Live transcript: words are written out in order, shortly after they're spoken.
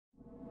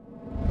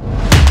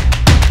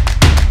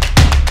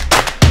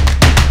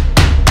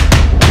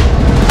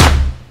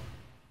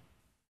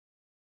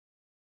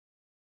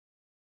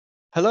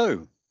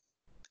Hello,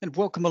 and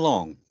welcome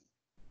along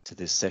to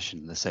this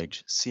session, the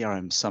Sage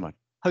CRM Summit,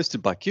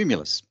 hosted by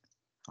Cumulus.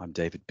 I'm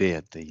David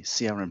Beard, the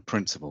CRM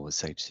Principal at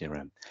Sage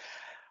CRM.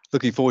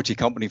 Looking forward to your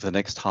company for the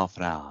next half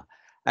an hour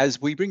as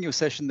we bring you a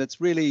session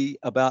that's really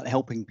about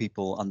helping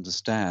people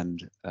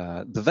understand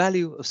the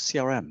value of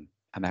CRM.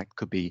 And that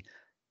could be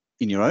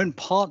in your own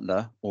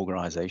partner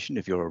organization,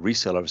 if you're a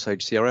reseller of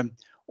Sage CRM,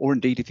 or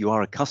indeed if you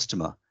are a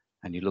customer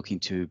and you're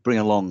looking to bring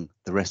along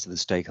the rest of the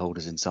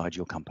stakeholders inside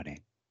your company.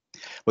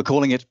 We're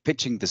calling it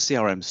Pitching the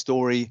CRM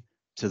Story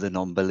to the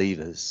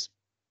Non-Believers.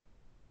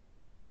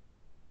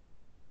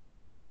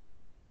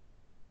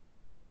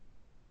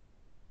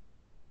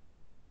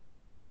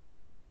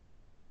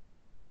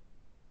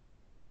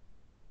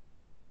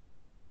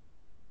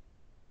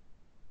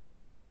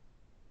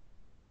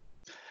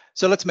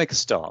 So let's make a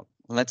start.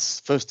 Let's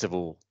first of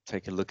all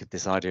take a look at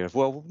this idea of,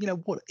 well,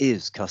 what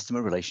is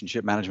customer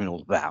relationship management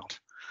all about?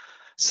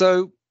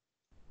 So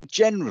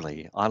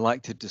generally, I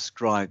like to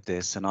describe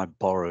this, and I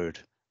borrowed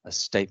a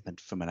statement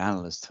from an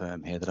analyst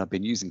firm here that I've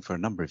been using for a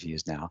number of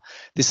years now,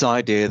 this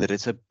idea that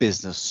it's a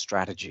business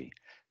strategy.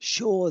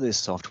 Sure, there's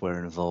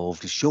software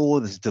involved, sure,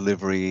 there's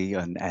delivery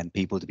and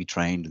people to be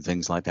trained and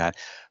things like that,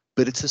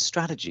 but it's a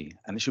strategy,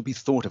 and it should be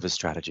thought of as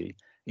strategy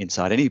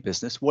inside any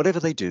business, whatever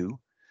they do,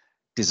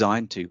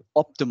 designed to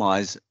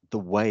optimize the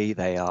way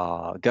they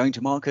are going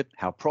to market,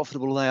 how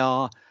profitable they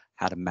are,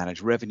 how to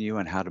manage revenue,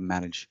 and how to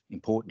manage,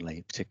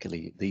 importantly,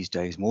 particularly these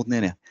days, more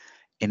than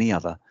any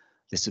other,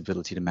 this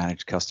ability to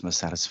manage customer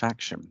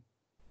satisfaction.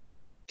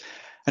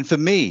 And for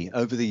me,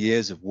 over the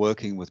years of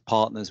working with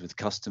partners, with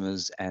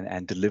customers,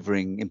 and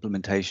delivering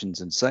implementations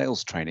and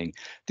sales training,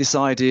 this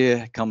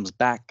idea comes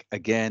back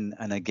again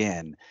and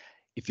again.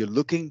 If you're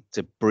looking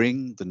to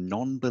bring the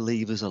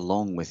non-believers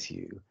along with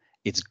you,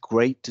 it's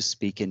great to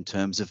speak in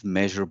terms of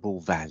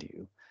measurable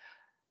value.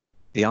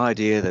 The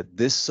idea that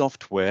this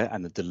software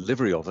and the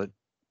delivery of it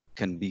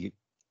can be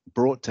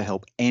brought to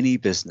help any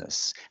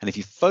business. And if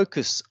you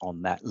focus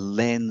on that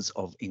lens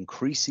of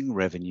increasing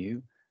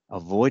revenue,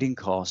 avoiding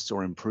costs,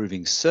 or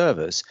improving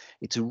service,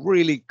 it's a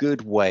really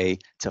good way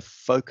to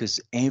focus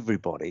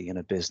everybody in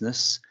a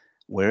business,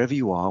 wherever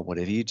you are,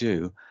 whatever you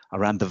do,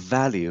 around the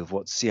value of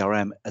what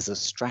CRM as a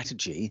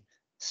strategy,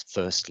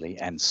 firstly,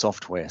 and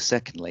software,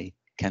 secondly,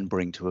 can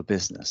bring to a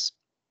business.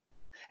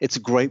 It's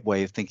a great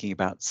way of thinking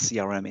about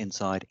CRM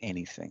inside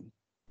anything.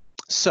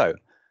 So,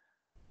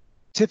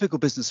 typical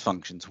business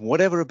functions,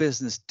 whatever a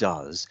business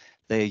does,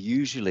 they're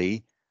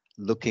usually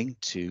looking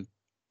to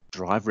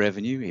drive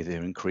revenue, either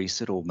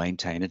increase it or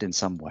maintain it in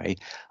some way,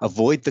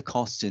 avoid the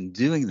costs in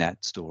doing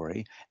that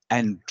story,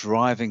 and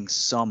driving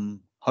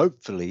some,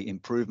 hopefully,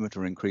 improvement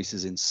or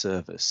increases in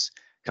service,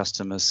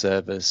 customer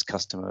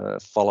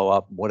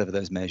follow-up, whatever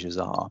those measures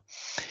are.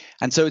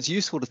 And so it's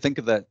useful to think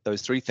of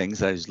those three things,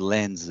 those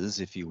lenses,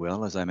 if you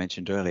will, as I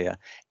mentioned earlier,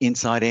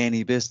 inside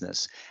any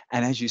business.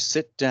 And as you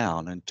sit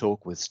down and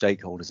talk with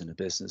stakeholders in a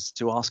business,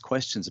 to ask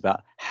questions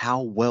about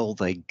how well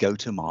they go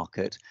to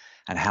market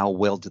and how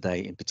well do they,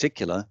 in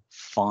particular,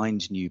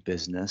 find new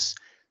business,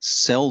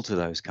 sell to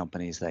those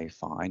companies they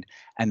find,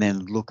 and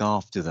then look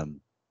after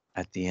them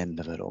at the end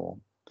of it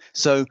all.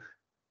 So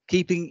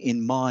keeping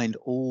in mind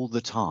all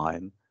the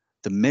time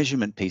the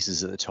measurement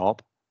pieces at the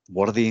top.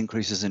 What are the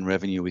increases in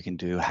revenue we can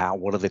do?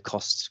 What are the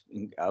cost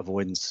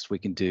avoidance we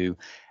can do?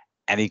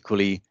 And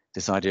equally,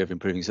 this idea of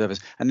improving service.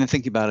 And then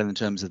thinking about it in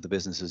terms of the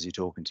businesses you're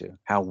talking to,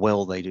 how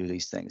well they do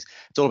these things.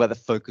 It's all about the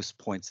focus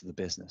points of the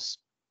business.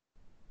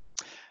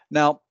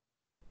 Now,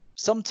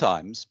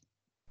 sometimes,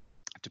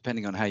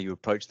 depending on how you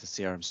approach the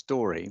CRM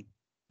story,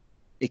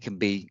 it can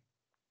be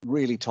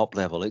really top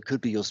level. It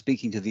could be you're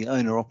speaking to the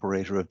owner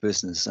operator of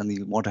business and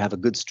you want to have a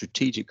good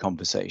strategic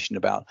conversation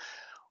about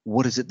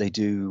what is it they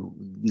do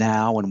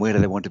now and where do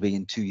they want to be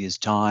in 2 years'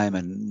 time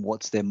and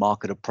what's their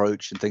market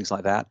approach and things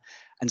like that.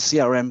 And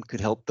CRM could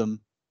help them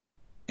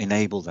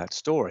enable that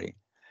story.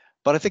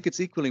 But I think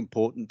it's equally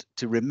important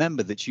to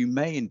remember that you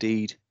may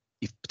indeed,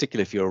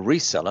 particularly if you're a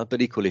reseller,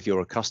 but equally if you're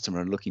a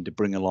customer and looking to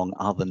bring along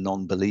other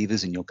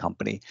non-believers in your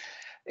company,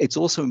 it's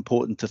also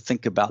important to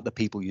think about the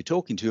people you're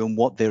talking to and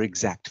what their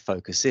exact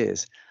focus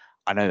is.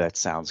 I know that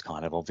sounds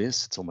kind of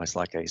obvious. It's almost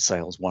like a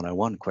sales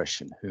 101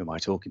 question. Who am I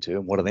talking to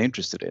and what are they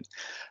interested in?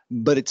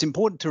 But it's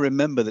important to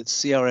remember that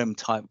CRM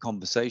type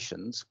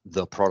conversations,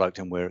 the product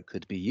and where it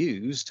could be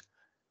used,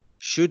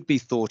 should be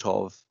thought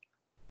of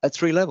at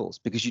three levels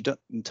because you're not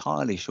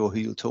entirely sure who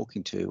you're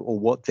talking to or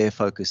what their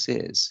focus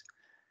is.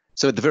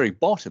 So at the very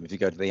bottom, if you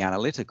go to the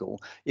analytical,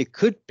 it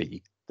could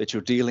be that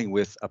you're dealing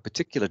with a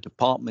particular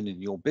department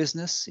in your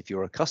business, if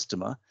you're a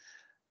customer,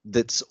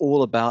 that's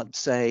all about,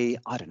 say,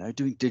 I don't know,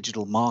 doing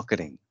digital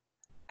marketing.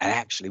 And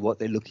actually what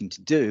they're looking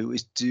to do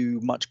is do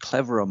much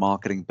cleverer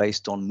marketing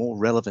based on more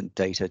relevant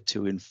data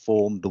to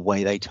inform the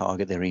way they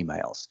target their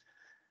emails,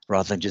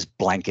 rather than just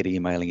blanket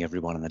emailing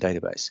everyone in the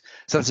database.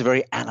 So that's a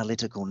very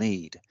analytical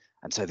need.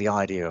 And so the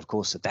idea, of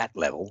course, at that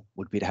level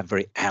would be to have a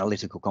very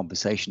analytical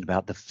conversation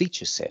about the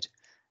feature set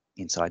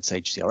inside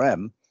Sage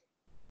CRM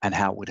and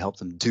how it would help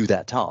them do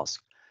that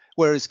task.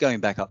 Whereas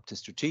going back up to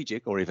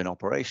strategic or even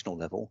operational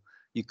level,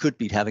 you could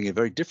be having a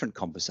very different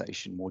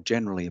conversation more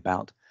generally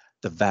about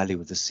the value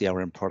of the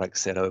CRM product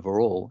set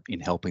overall in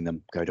helping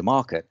them go to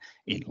market,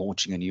 in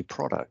launching a new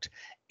product,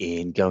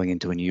 in going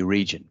into a new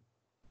region.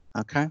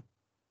 Okay.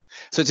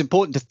 So it's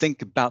important to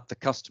think about the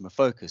customer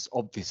focus,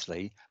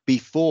 obviously,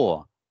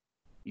 before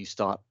you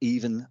start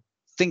even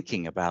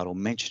thinking about or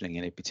mentioning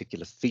any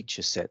particular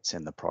feature sets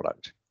in the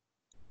product.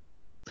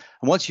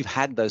 And once you've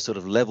had those sort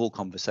of level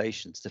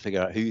conversations to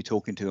figure out who you're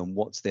talking to and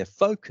what's their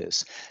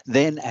focus,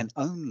 then and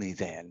only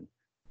then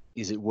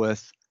is it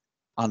worth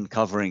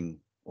uncovering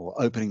or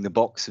opening the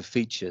box of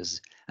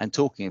features and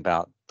talking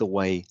about the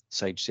way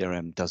Sage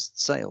CRM does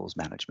sales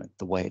management,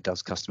 the way it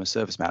does customer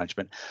service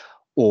management,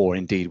 or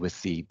indeed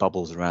with the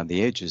bubbles around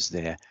the edges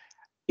there,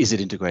 is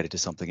it integrated to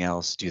something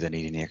else? Do they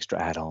need any extra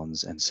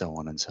add-ons, and so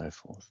on and so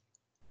forth?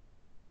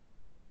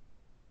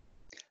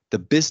 The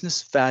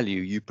business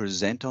value you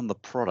present on the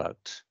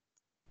product,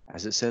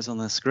 as it says on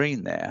the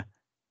screen there,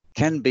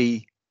 can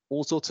be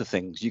all sorts of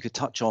things. You could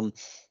touch on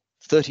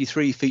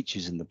 33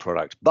 features in the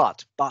product,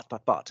 but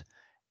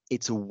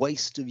it's a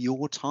waste of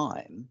your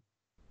time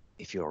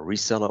if you're a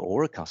reseller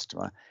or a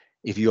customer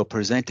if you're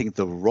presenting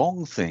the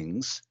wrong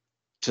things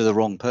to the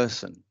wrong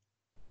person,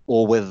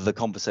 or whether the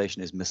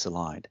conversation is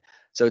misaligned.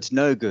 So it's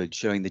no good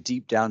showing the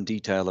deep down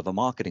detail of a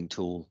marketing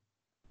tool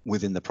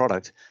within the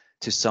product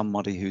to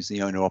somebody who's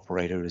the owner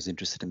operator who is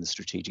interested in the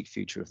strategic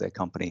future of their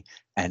company,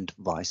 and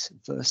vice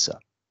versa.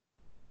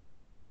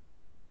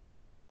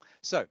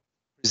 So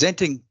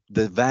presenting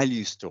the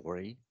value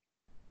story,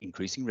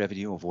 increasing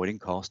revenue, avoiding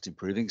cost,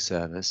 improving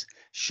service,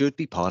 should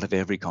be part of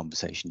every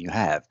conversation you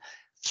have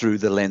through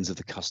the lens of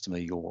the customer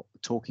you're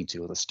talking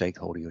to or the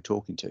stakeholder you're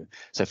talking to.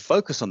 So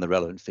focus on the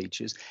relevant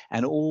features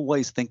and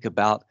always think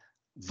about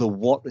the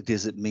what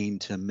does it mean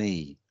to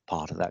me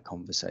part of that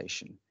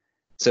conversation.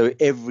 So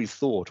every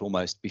thought,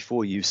 almost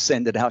before you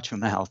send it out your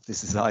mouth,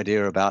 this is the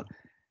idea about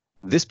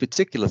this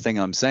particular thing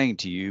I'm saying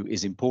to you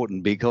is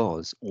important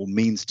because, or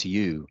means to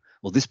you,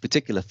 or this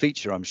particular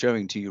feature I'm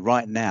showing to you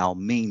right now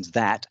means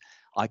that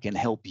I can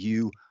help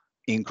you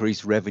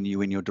increase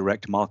revenue in your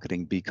direct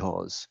marketing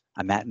because,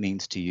 and that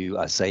means to you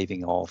a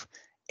saving of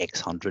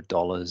X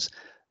 $100,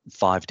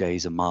 5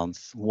 days a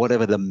month,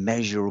 whatever the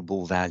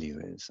measurable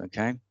value is.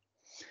 Okay.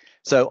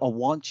 So I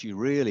want you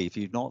really, if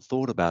you've not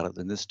thought about it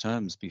in these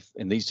terms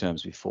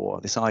before,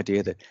 this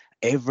idea that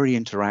every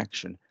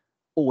interaction,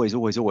 always,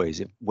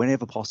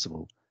 whenever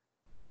possible,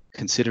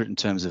 consider it in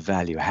terms of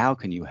value. How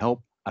can you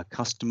help a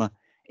customer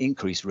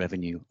increase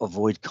revenue,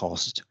 avoid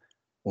cost,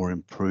 or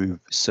improve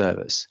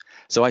service?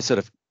 So I sort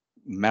of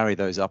marry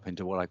those up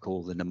into what I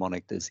call the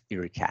mnemonic. There's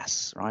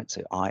IRACAS, right?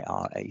 So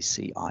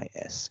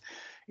IRACIS,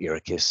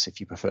 IRACIS if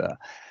you prefer.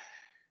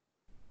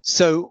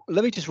 So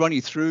let me just run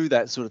you through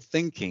that sort of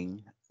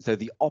thinking. So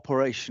the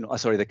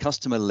the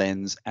customer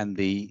lens and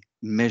the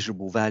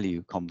measurable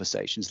value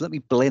conversations. Let me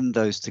blend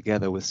those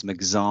together with some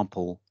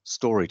example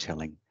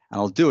storytelling,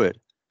 and I'll do it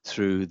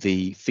through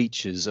the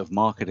features of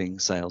marketing,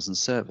 sales, and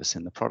service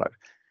in the product.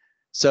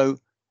 So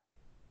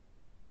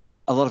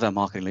a lot of our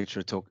marketing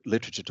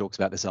literature talks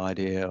about this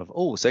idea of,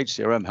 oh, Sage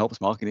CRM helps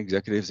marketing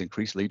executives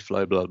increase lead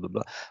flow, blah, blah,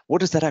 blah.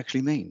 What does that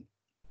actually mean?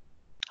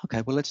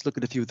 Okay, well, let's look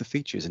at a few of the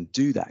features and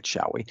do that,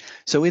 shall we?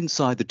 So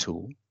inside the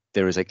tool,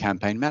 there is a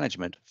campaign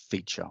management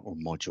feature or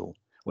module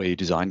where you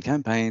design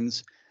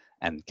campaigns,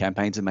 and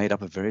campaigns are made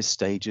up of various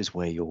stages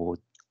where you're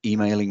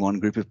emailing one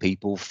group of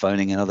people,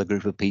 phoning another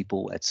group of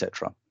people,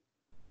 etc.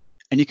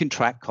 And you can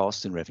track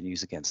costs and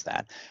revenues against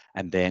that,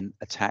 and then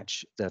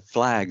attach the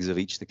flags of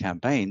each of the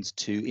campaigns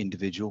to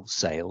individual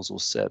sales or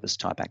service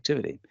type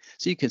activity.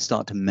 So you can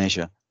start to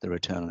measure the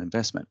return on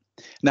investment.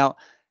 Now,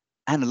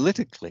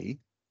 analytically,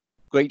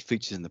 great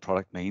features in the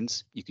product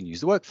means you can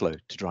use the workflow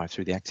to drive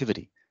through the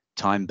activity,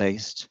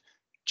 time-based,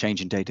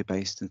 change in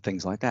database, and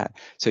things like that.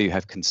 So you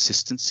have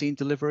consistency in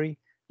delivery.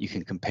 You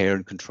can compare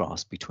and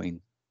contrast between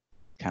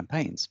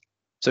campaigns.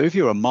 So if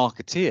you're a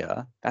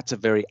marketeer, that's a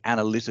very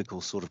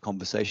analytical sort of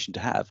conversation to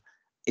have.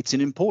 It's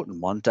an important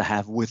one to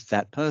have with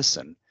that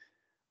person.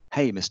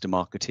 Hey, Mr.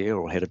 Marketeer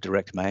or head of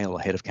direct mail or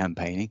head of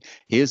campaigning,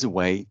 here's a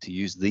way to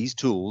use these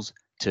tools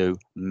to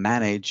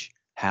manage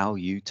how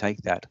you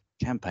take that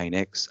campaign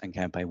X and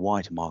campaign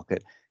Y to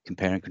market,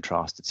 compare and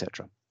contrast,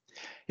 etc.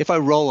 If I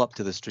roll up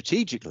to the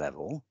strategic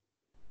level,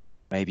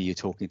 maybe you're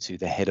talking to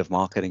the head of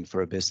marketing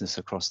for a business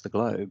across the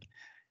globe.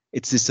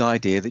 It's this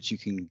idea that you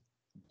can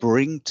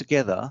bring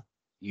together,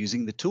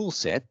 using the tool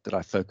set that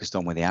I focused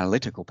on with the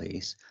analytical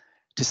piece,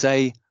 to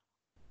say,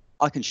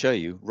 I can show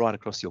you right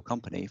across your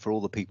company for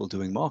all the people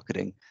doing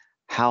marketing,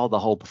 how the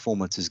whole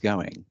performance is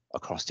going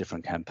across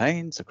different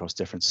campaigns, across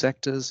different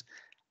sectors,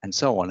 and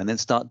so on. And then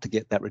start to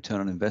get that return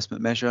on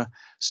investment measure,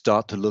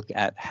 start to look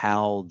at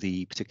how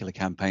the particular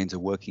campaigns are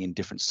working in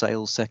different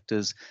sales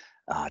sectors,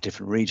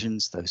 different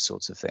regions, those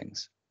sorts of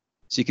things.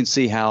 So you can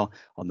see how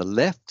on the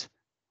left,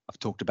 I've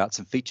talked about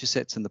some feature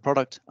sets in the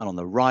product, and on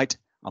the right,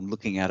 I'm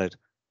looking at it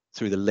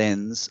through the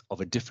lens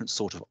of a different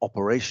sort of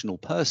operational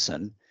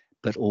person,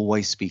 but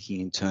always speaking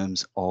in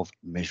terms of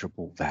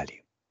measurable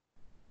value.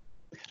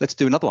 Let's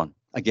do another one.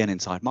 again,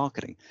 inside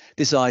marketing.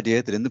 This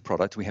idea that in the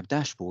product we have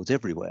dashboards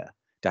everywhere.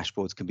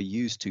 Dashboards can be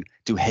used to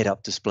do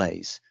head-up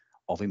displays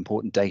of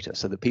important data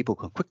so that people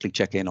can quickly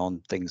check in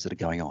on things that are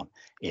going on.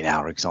 In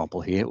our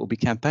example here, it will be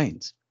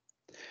campaigns.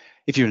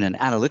 If you're in an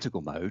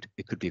analytical mode,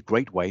 it could be a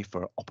great way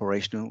for a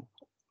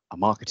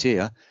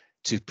marketeer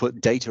to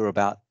put data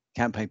about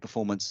campaign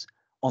performance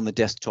on the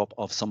desktop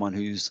of someone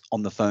who's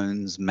on the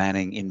phones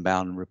manning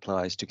inbound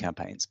replies to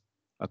campaigns.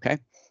 Okay,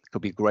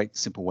 could be a great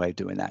simple way of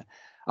doing that.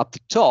 Up the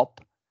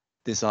top,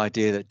 this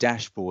idea that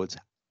dashboards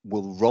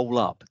will roll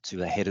up to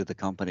the head of the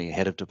company,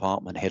 head of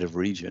department, head of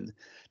region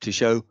to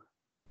show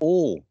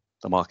all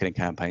the marketing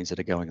campaigns that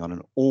are going on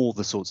and all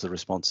the sorts of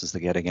responses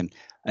they're getting,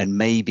 and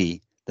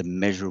maybe the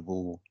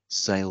measurable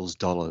sales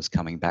dollars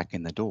coming back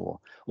in the door,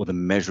 or the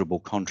measurable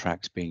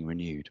contracts being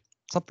renewed,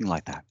 something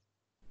like that.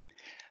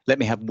 Let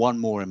me have one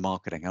more in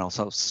marketing, and I'll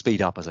sort of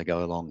speed up as I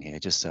go along here,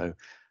 just so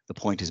the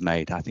point is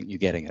made. I think you're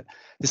getting it.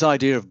 This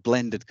idea of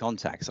blended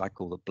contacts, I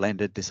call it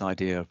blended, this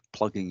idea of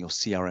plugging your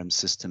CRM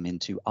system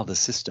into other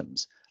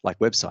systems like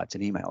websites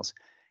and emails.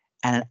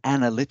 At an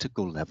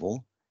analytical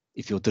level,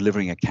 if you're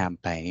delivering a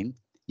campaign,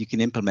 you can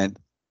implement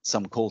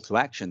some call to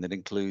action that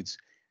includes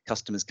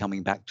customers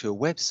coming back to a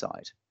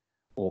website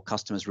or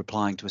customers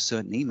replying to a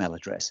certain email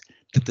address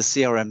that the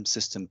CRM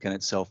system can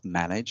itself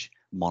manage,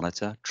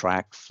 monitor,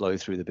 track, flow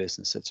through the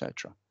business,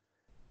 etc.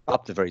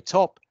 Up the very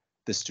top,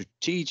 the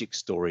strategic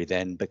story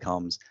then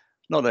becomes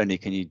not only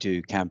can you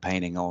do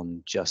campaigning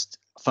on just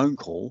a phone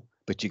call,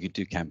 but you could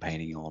do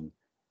campaigning on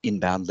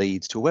inbound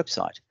leads to a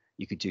website.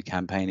 You could do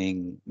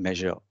campaigning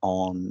measure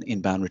on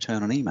inbound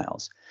return on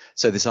emails.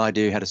 So this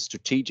idea had a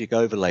strategic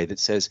overlay that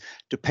says,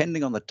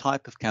 depending on the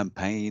type of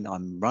campaign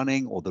I'm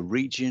running or the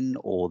region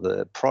or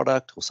the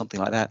product or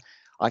something like that,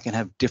 I can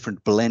have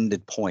different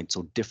blended points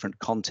or different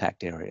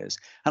contact areas,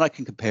 and I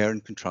can compare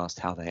and contrast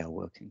how they are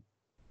working.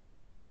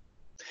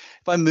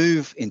 If I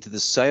move into the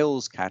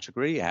sales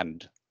category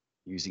and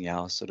using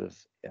our sort of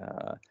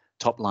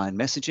top line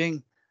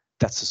messaging,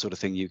 that's the sort of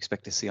thing you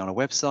expect to see on a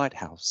website,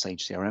 how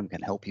Sage CRM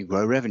can help you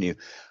grow revenue.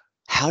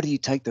 How do you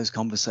take those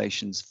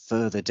conversations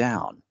further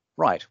down?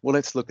 Right, well,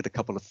 let's look at a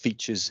couple of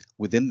features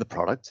within the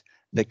product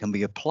that can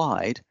be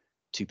applied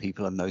to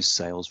people in those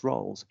sales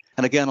roles.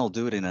 And again, I'll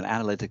do it in an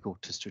analytical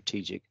to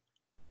strategic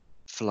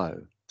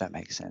flow. That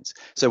makes sense.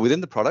 So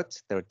within the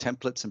product, there are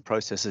templates and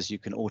processes you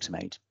can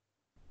automate.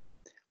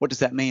 What does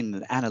that mean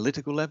at an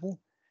analytical level?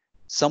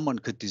 Someone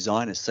could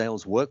design a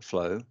sales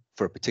workflow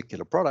for a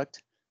particular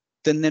product,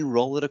 then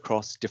roll it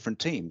across different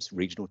teams,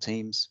 regional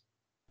teams,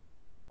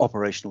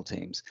 operational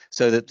teams,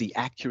 so that the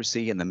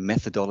accuracy and the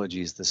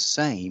methodology is the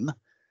same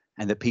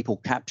and that people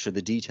capture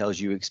the details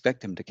you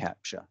expect them to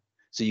capture.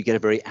 So you get a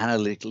very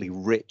analytically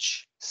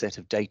rich set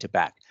of data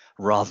back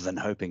rather than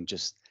hoping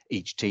just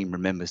each team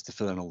remembers to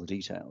fill in all the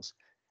details.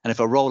 And if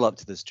I roll up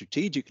to the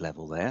strategic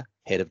level there,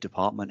 head of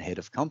department, head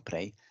of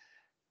company,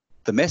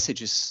 the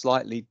message is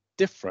slightly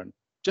different.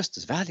 Just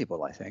as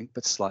valuable, I think,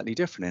 but slightly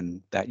different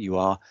in that you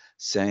are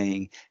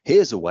saying,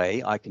 here's a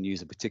way I can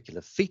use a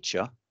particular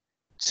feature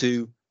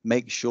to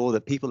make sure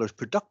that people are as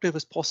productive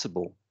as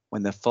possible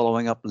when they're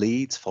following up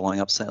leads, following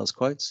up sales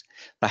quotes,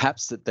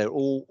 perhaps that they're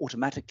all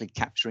automatically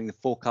capturing the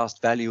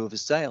forecast value of a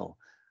sale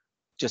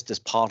just as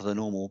part of the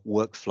normal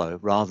workflow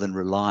rather than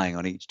relying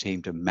on each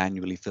team to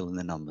manually fill in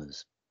the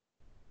numbers.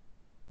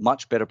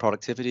 Much better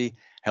productivity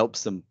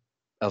helps them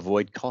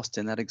avoid cost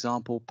in that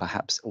example,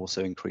 perhaps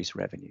also increase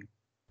revenue.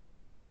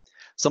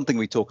 Something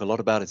we talk a lot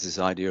about is this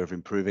idea of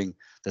improving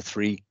the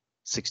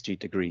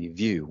 360-degree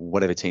view,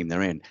 whatever team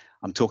they're in.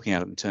 I'm talking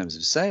about it in terms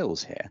of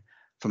sales here.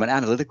 From an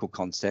analytical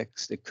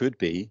context, it could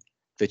be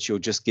that you're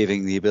just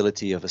giving the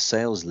ability of a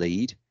sales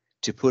lead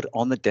to put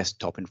on the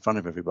desktop in front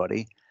of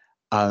everybody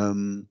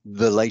the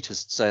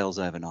latest sales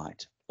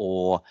overnight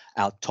or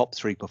our top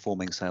 3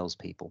 performing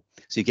salespeople.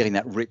 So you're getting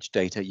that rich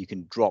data you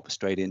can drop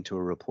straight into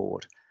a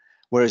report.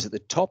 Whereas at the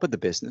top of the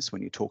business,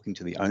 when you're talking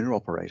to the owner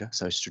operator,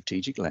 so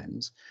strategic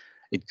lens,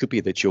 it could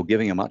be that you're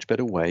giving a much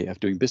better way of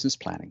doing business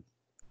planning.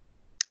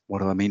 What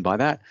do I mean by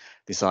that?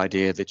 This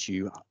idea that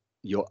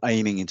you're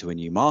aiming into a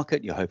new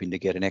market, you're hoping to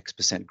get an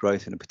X%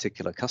 growth in a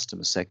particular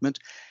customer segment,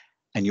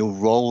 and you're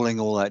rolling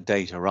all that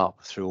data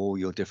up through all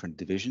your different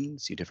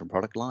divisions, your different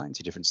product lines,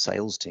 your different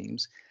sales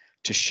teams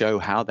to show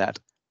how that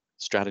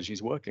strategy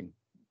is working.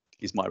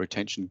 Is my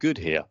retention good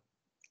here?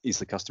 Is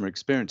the customer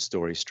experience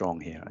story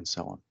strong here? And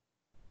so on.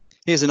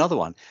 Here's another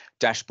one.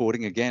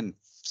 Dashboarding, again,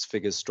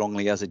 figures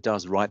strongly as it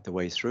does right the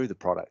way through the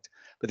product.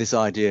 But this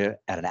idea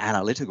at an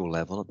analytical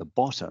level at the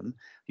bottom,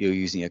 you're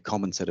using a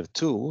common set of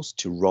tools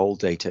to roll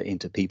data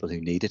into people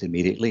who need it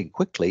immediately and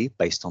quickly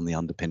based on the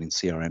underpinning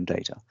CRM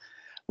data.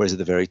 Whereas at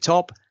the very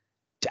top,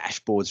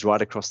 dashboards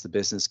right across the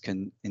business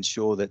can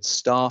ensure that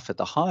staff at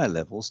the higher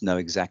levels know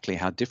exactly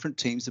how different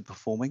teams are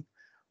performing,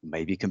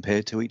 maybe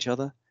compared to each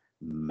other,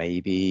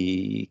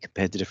 maybe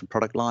compared to different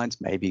product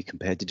lines, maybe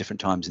compared to different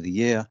times of the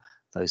year,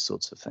 those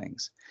sorts of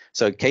things.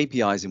 So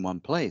KPIs in one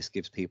place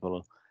gives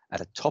people at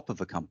the top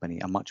of a company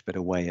a much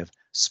better way of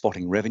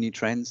spotting revenue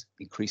trends,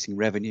 increasing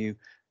revenue,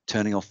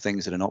 turning off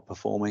things that are not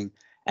performing,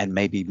 and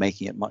maybe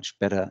making it much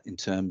better in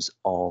terms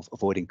of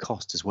avoiding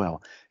cost as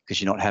well,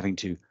 because you're not having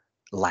to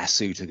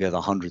lasso together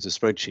hundreds of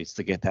spreadsheets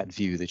to get that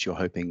view that you're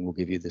hoping will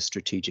give you the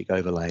strategic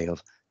overlay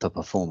of the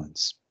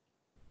performance.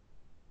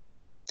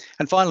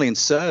 And finally, in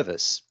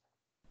service,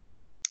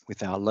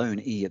 with our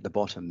lone E at the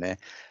bottom there,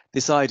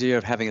 this idea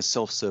of having a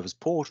self-service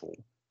portal,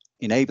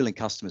 enabling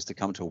customers to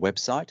come to a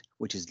website,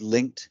 which is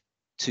linked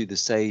to the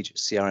Sage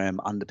CRM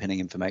underpinning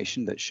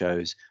information that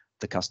shows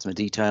the customer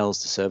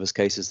details, the service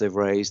cases they've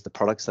raised, the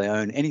products they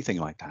own, anything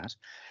like that.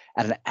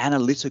 At an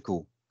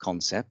analytical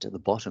concept at the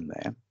bottom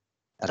there,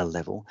 at a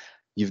level,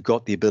 you've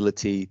got the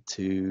ability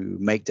to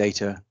make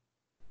data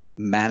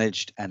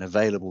managed and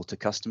available to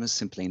customers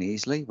simply and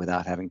easily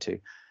without having to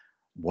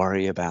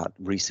worry about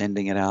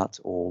resending it out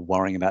or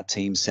worrying about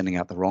teams sending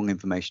out the wrong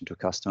information to a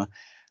customer.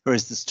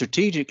 Whereas the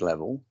strategic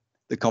level,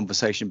 the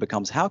conversation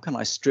becomes, how can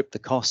I strip the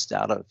cost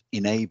out of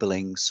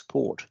enabling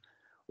support?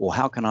 Or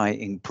how can I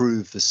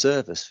improve the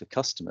service for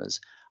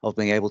customers of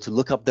being able to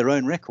look up their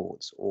own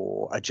records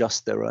or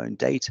adjust their own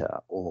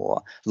data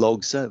or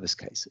log service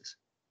cases?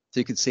 So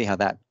you can see how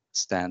that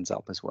stands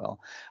up as well.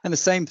 And the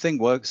same thing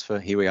works for,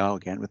 here we are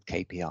again with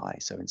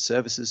KPI. So in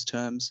services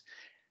terms,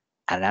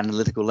 at an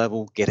analytical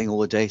level, getting all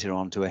the data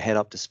onto a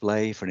head-up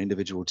display for an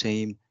individual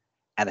team.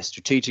 At a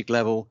strategic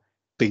level,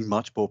 being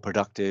much more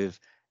productive,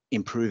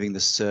 improving the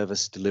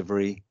service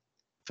delivery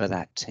for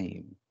that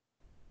team.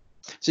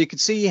 So you can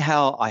see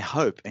how, I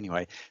hope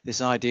anyway, this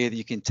idea that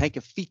you can take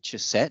a feature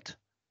set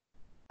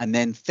and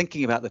then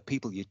thinking about the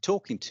people you're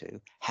talking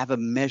to, have a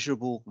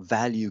measurable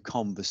value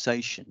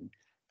conversation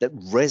that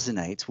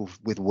resonates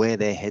with where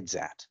their head's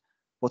at.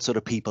 What sort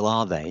of people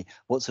are they?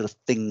 What sort of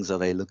things are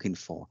they looking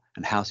for?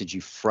 And how did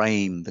you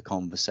frame the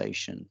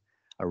conversation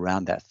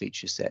around that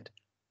feature set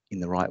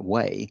in the right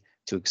way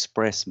to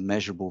express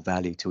measurable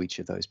value to each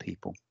of those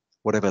people,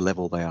 whatever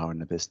level they are in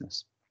the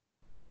business?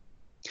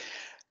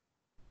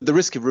 The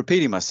risk of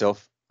repeating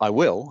myself, I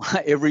will.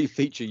 Every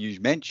feature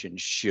you mentioned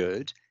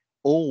should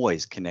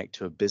always connect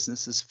to a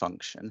business's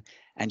function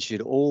and should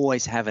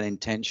always have an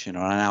intention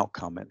or an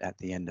outcome at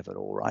the end of it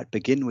all, right?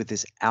 Begin with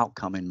this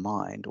outcome in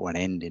mind or an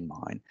end in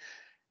mind,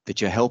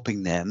 that you're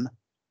helping them,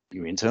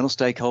 your internal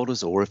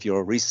stakeholders, or if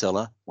you're a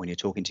reseller, when you're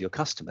talking to your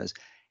customers,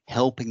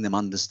 helping them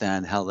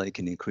understand how they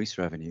can increase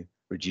revenue,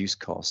 reduce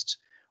costs,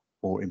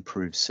 or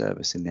improve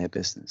service in their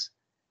business.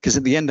 Because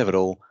at the end of it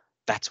all,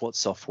 that's what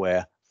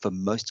software for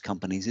most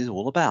companies is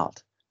all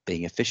about.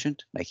 Being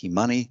efficient, making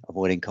money,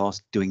 avoiding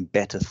costs, doing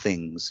better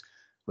things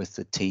with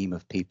the team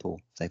of people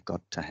they've got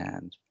to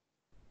hand.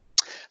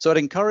 So I'd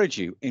encourage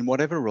you, in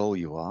whatever role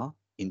you are,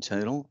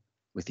 internal,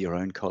 with your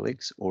own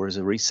colleagues, or as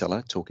a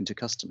reseller talking to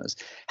customers,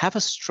 have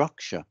a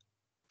structure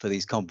for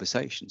these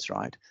conversations,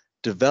 right?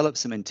 Develop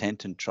some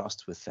intent and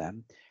trust with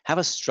them. Have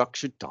a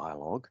structured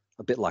dialogue,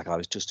 a bit like I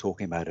was just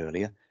talking about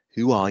earlier.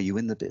 Who are you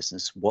in the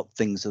business? What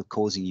things are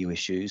causing you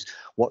issues?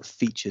 What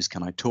features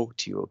can I talk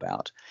to you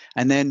about?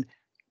 And then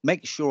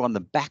make sure on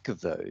the back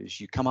of those,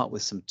 you come up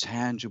with some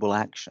tangible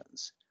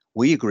actions.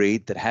 We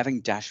agreed that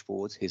having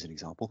dashboards, here's an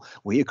example,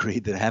 we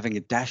agreed that having a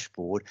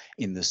dashboard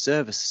in the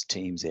service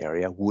teams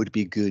area would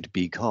be good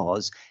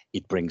because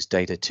it brings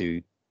data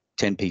to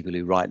 10 people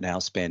who right now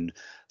spend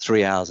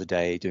 3 hours a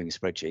day doing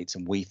spreadsheets,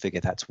 and we figure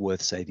that's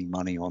worth saving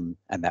money on,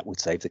 and that would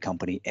save the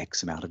company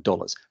X amount of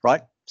dollars,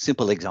 right?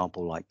 Simple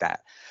example like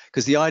that.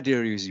 Because the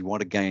idea is you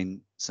want to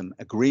gain some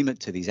agreement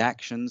to these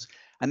actions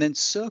and then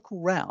circle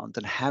round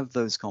and have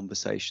those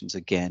conversations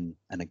again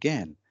and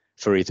again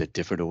for either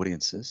different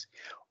audiences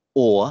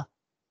or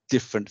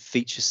different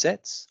feature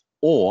sets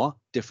or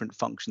different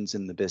functions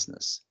in the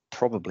business,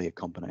 probably a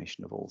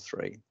combination of all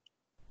three.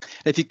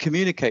 And if you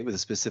communicate with a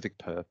specific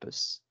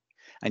purpose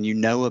and you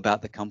know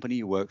about the company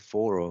you work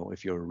for, or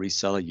if you're a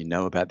reseller, you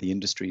know about the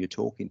industry you're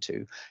talking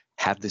to,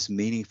 have this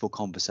meaningful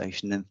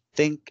conversation and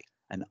think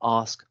and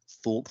ask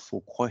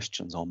thoughtful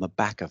questions on the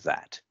back of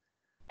that.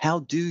 How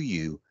do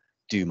you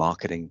do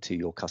marketing to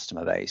your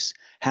customer base?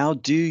 How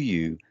do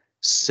you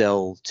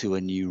sell to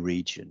a new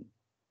region,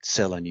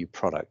 sell a new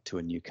product to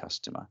a new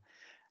customer?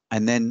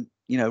 And then,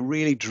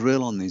 really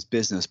drill on these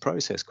business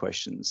process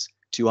questions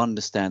to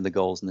understand the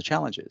goals and the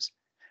challenges.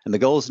 And the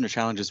goals and the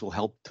challenges will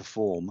help to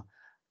form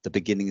the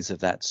beginnings of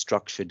that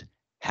structured,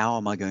 how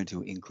am I going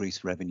to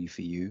increase revenue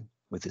for you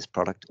with this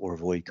product or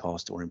avoid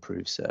cost or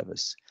improve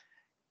service?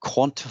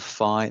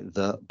 Quantify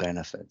the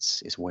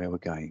benefits is where we're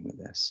going with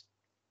this.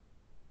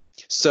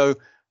 So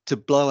to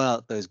blow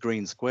out those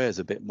green squares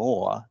a bit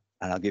more,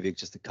 and I'll give you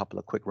just a couple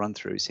of quick run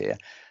throughs here.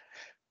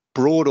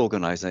 Broad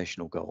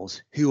organizational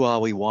goals. Who are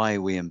we? Why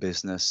are we in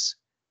business?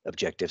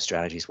 Objective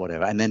strategies,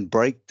 whatever. And then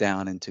break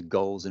down into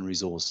goals and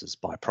resources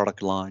by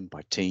product line,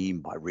 by team,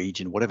 by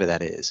region, whatever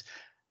that is.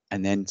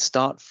 And then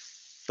start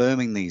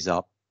firming these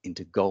up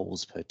into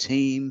goals per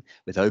team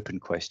with open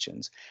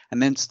questions.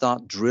 And then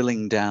start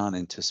drilling down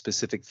into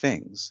specific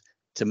things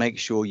to make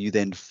sure you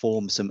then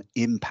form some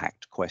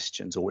impact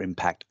questions or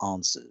impact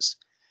answers.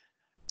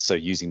 So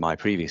using my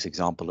previous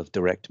example of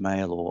direct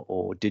mail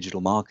or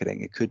digital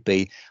marketing, it could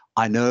be,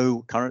 I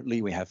know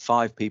currently we have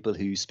 5 people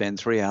who spend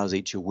 3 hours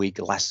each a week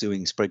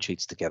lassoing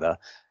spreadsheets together.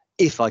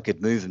 If I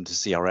could move them to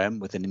CRM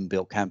with an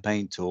inbuilt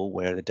campaign tool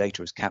where the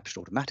data is captured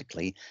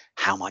automatically,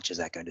 how much is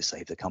that going to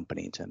save the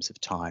company in terms of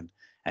time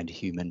and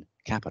human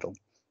capital?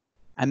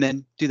 And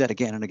then do that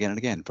again and again and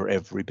again for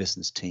every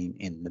business team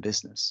in the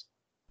business.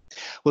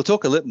 We'll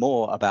talk a little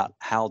more about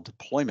how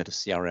deployment of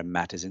CRM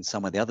matters in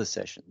some of the other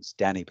sessions.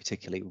 Danny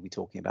particularly will be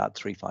talking about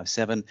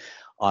 357.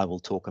 I will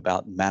talk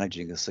about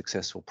managing a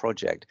successful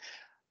project.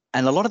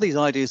 And a lot of these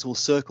ideas will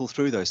circle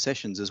through those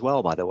sessions as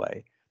well, by the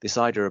way. This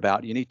idea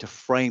about you need to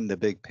frame the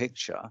big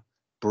picture,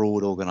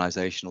 broad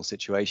organizational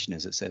situation,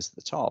 as it says at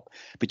the top,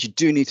 but you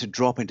do need to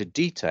drop into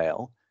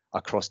detail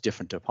across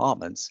different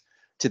departments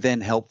to then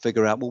help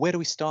figure out, well, where do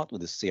we start with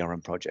this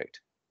CRM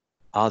project?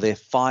 Are there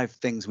 5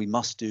 things we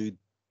must do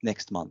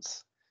next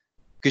month?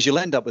 Because you'll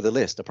end up with a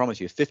list, I promise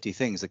you, 50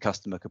 things the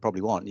customer could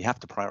probably want. You have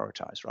to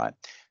prioritize, right?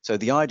 So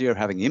the idea of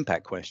having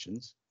impact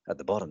questions at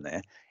the bottom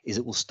there is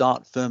it will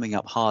start firming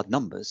up hard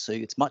numbers. So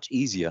it's much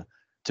easier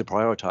to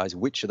prioritize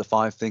which of the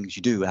 5 things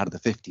you do out of the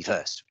 50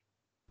 first.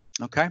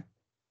 Okay.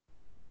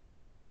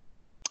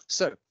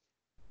 So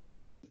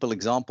simple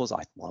examples.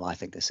 I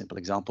think they're simple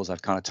examples.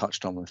 I've kind of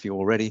touched on them a few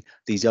already.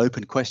 These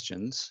open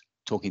questions,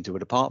 talking to a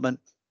department,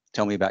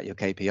 tell me about your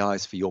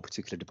KPIs for your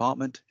particular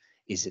department.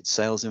 Is it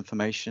sales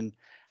information?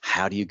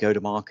 How do you go to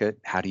market?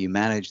 How do you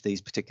manage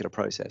these particular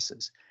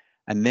processes?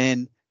 And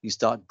then you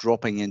start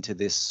dropping into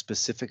this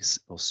specifics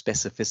or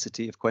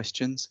specificity of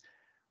questions.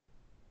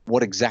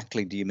 What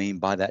exactly do you mean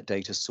by that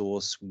data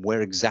source?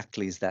 Where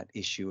exactly is that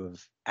issue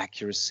of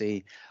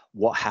accuracy?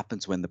 What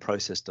happens when the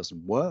process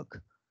doesn't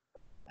work?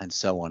 And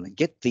so on. And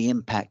get the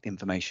impact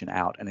information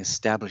out and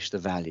establish the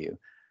value.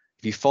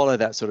 If you follow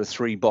that sort of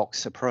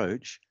 3-box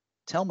approach,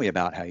 tell me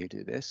about how you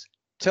do this.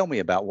 Tell me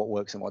about what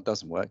works and what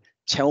doesn't work.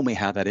 Tell me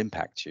how that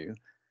impacts you.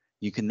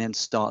 You can then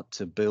start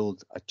to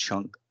build a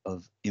chunk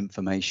of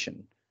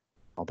information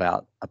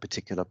about a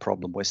particular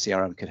problem where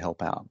CRM could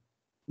help out.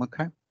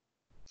 Okay.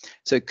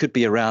 So it could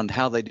be around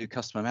how they do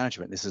customer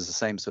management. This is the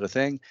same sort of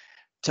thing.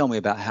 Tell me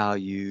about how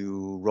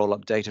you roll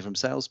up data from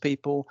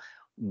salespeople.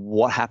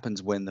 What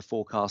happens when the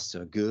forecasts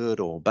are good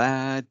or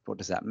bad? What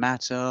does that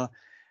matter?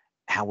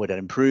 How would it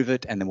improve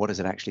it? And then what does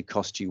it actually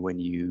cost you when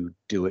you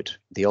do it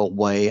the old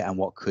way? And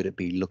what could it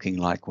be looking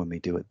like when we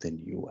do it the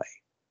new way?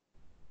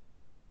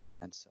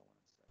 And so on.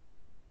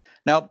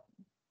 Now,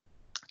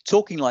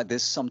 talking like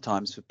this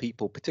sometimes for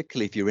people,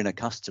 particularly if you're in a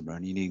customer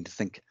and you need to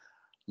think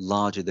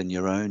larger than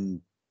your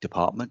own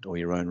department or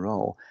your own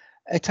role,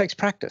 it takes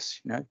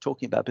practice. You know,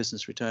 talking about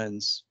business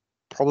returns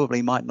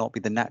probably might not be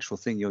the natural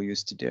thing you're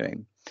used to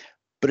doing,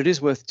 but it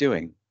is worth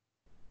doing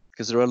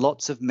because there are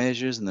lots of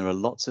measures and there are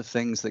lots of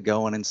things that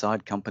go on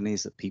inside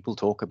companies that people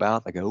talk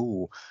about. They go,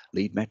 oh,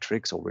 lead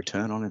metrics or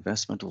return on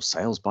investment or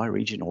sales by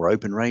region or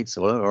open rates,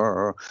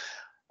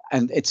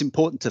 and it's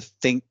important to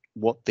think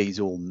what these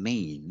all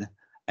mean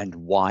and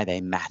why they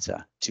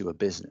matter to a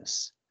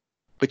business.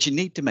 But you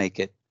need to make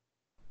it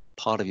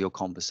part of your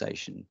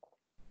conversation.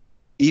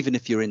 Even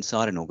if you're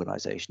inside an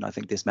organization, I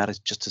think this matters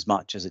just as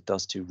much as it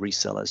does to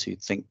resellers who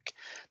think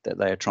that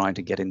they are trying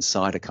to get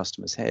inside a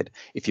customer's head.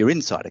 If you're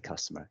inside a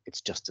customer,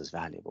 it's just as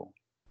valuable.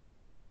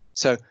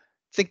 So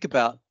think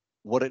about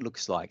what it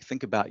looks like.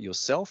 Think about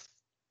yourself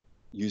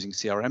using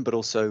CRM, but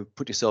also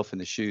put yourself in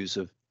the shoes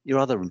of your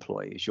other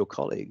employees, your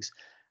colleagues,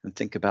 and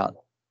think about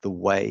the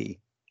way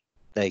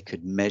they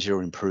could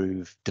measure,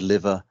 improve,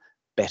 deliver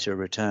better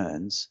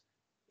returns,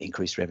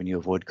 increase revenue,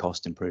 avoid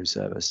cost, improve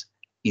service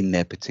in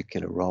their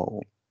particular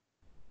role.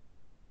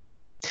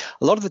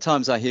 A lot of the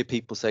times I hear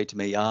people say to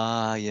me,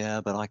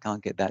 yeah, but I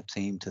can't get that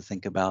team to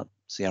think about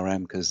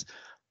CRM because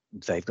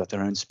they've got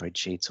their own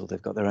spreadsheets or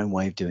they've got their own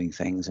way of doing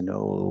things and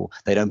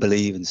they don't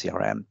believe in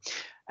CRM.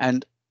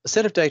 And a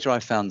set of data I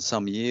found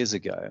some years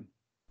ago,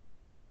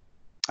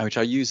 which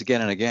I use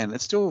again and again,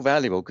 it's still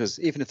valuable because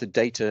even if the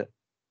data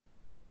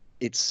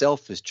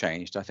itself has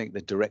changed, I think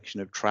the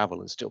direction of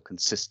travel is still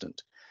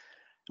consistent.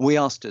 We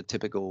asked a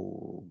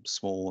typical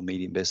small or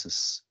medium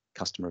business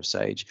customer of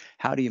Sage,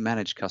 how do you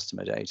manage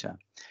customer data?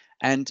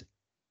 And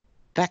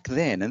back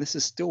then, and this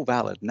is still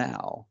valid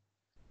now,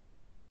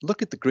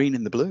 look at the green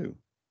and the blue,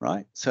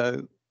 right?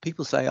 So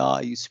people say,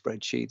 I use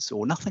spreadsheets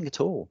or nothing at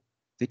all.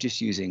 They're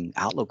just using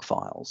Outlook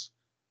files,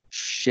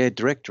 shared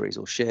directories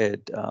or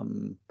shared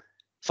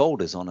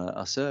folders on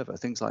a server,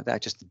 things like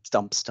that, just to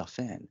dump stuff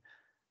in.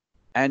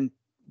 And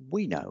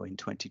we know in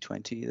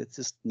 2020 that's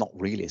just not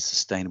really a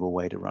sustainable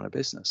way to run a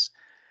business.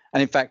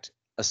 And in fact,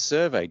 a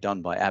survey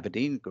done by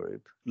Aberdeen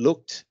Group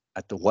looked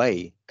at the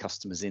way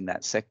customers in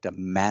that sector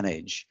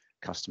manage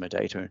customer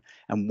data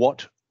and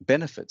what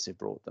benefits it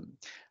brought them.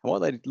 And what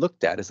they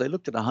looked at is they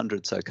looked at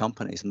 100 so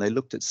companies and they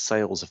looked at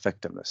sales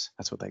effectiveness.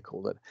 That's what they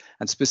called it.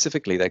 And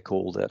specifically, they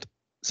called it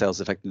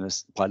sales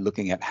effectiveness by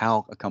looking at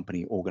how a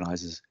company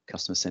organizes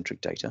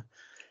customer-centric data,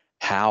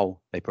 how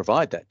they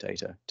provide that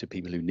data to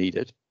people who need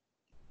it,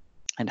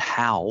 and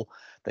how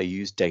they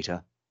use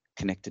data,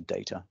 connected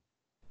data,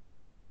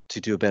 to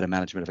do a better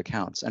management of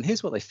accounts. And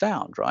here's what they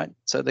found, right?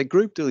 So they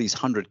grouped all these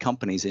 100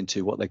 companies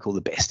into what they call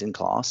the best in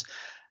class.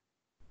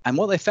 And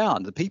what they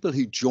found, the people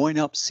who join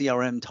up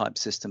CRM type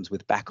systems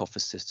with back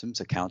office systems,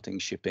 accounting,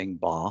 shipping,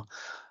 bar,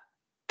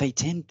 they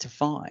tend to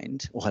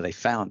find, or they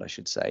found, I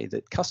should say,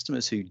 that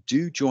customers who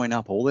do join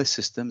up all their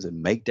systems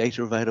and make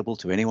data available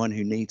to anyone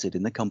who needs it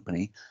in the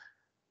company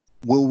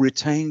will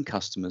retain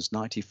customers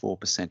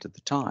 94% of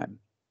the time.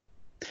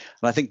 And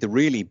I think the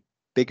really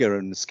bigger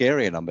and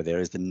scarier number there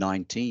is the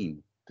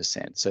 19%.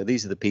 So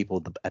these are the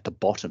people at the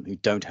bottom who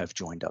don't have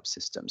joined up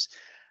systems.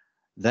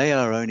 They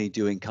are only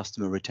doing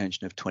customer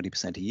retention of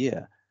 20% a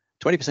year.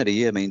 20% a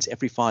year means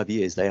every 5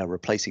 years they are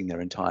replacing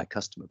their entire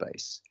customer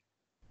base.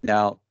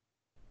 Now,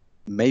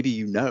 maybe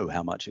you know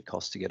how much it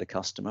costs to get a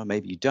customer,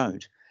 maybe you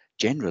don't.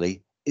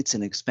 Generally, it's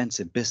an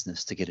expensive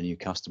business to get a new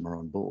customer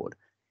on board.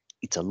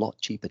 It's a lot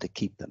cheaper to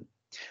keep them.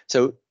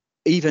 So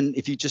even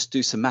if you just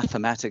do some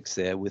mathematics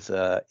there with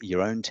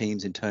your own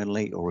teams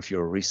internally, or if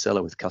you're a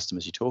reseller with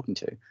customers you're talking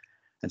to,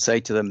 and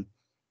say to them,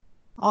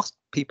 ask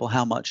people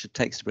how much it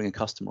takes to bring a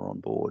customer on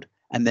board,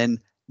 and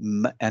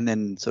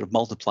then sort of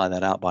multiply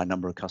that out by a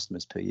number of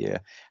customers per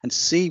year and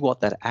see what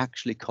that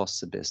actually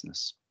costs a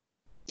business.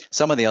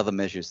 Some of the other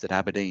measures that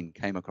Aberdeen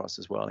came across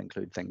as well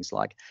include things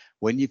like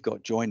when you've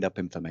got joined up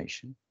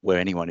information where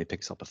anyone who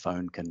picks up a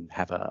phone can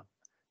have a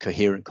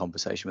coherent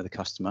conversation with a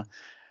customer,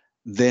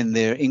 then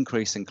their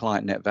increase in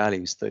client net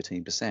value is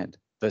 13%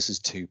 versus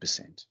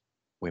 2%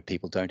 where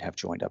people don't have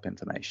joined up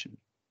information.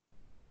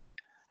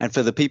 And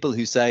for the people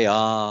who say,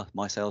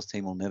 my sales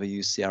team will never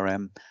use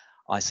CRM,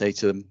 I say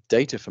to them,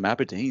 data from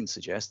Aberdeen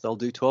suggests they'll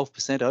do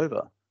 12%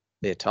 over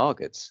their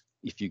targets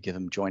if you give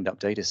them joined up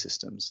data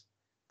systems,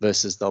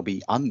 versus they'll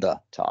be under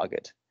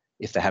target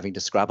if they're having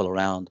to scrabble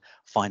around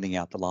finding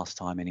out the last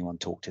time anyone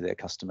talked to their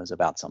customers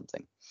about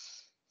something.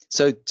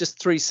 So just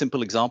 3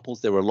 simple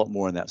examples. There were a lot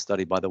more in that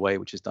study, by the way,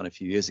 which was done a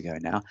few years ago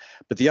now.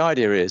 But the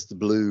idea is the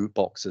blue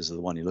boxes are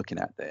the one you're looking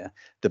at there.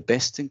 The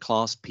best in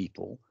class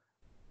people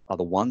are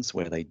the ones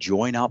where they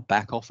join up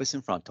back office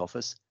and front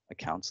office,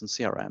 accounts and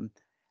CRM,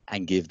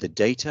 and give the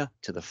data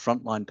to the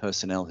frontline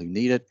personnel who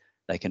need it.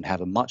 They can have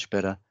a much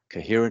better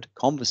coherent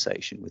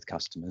conversation with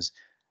customers,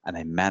 and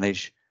they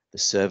manage the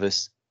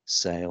service,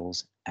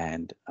 sales,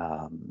 and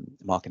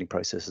marketing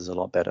processes a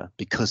lot better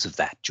because of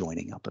that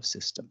joining up of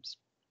systems.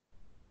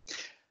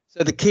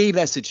 So the key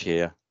message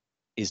here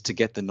is to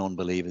get the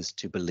non-believers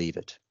to believe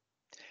it.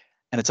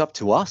 And it's up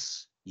to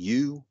us,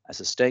 you as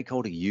a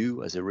stakeholder,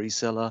 you as a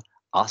reseller,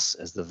 us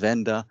as the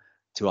vendor,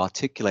 to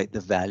articulate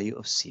the value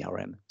of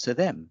CRM to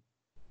them,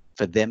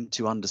 for them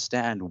to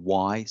understand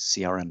why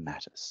CRM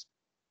matters.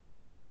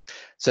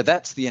 So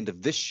that's the end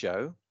of this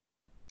show.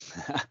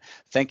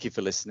 Thank you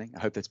for listening. I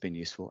hope that's been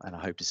useful, and I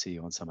hope to see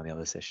you on some of the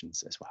other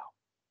sessions as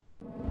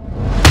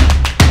well.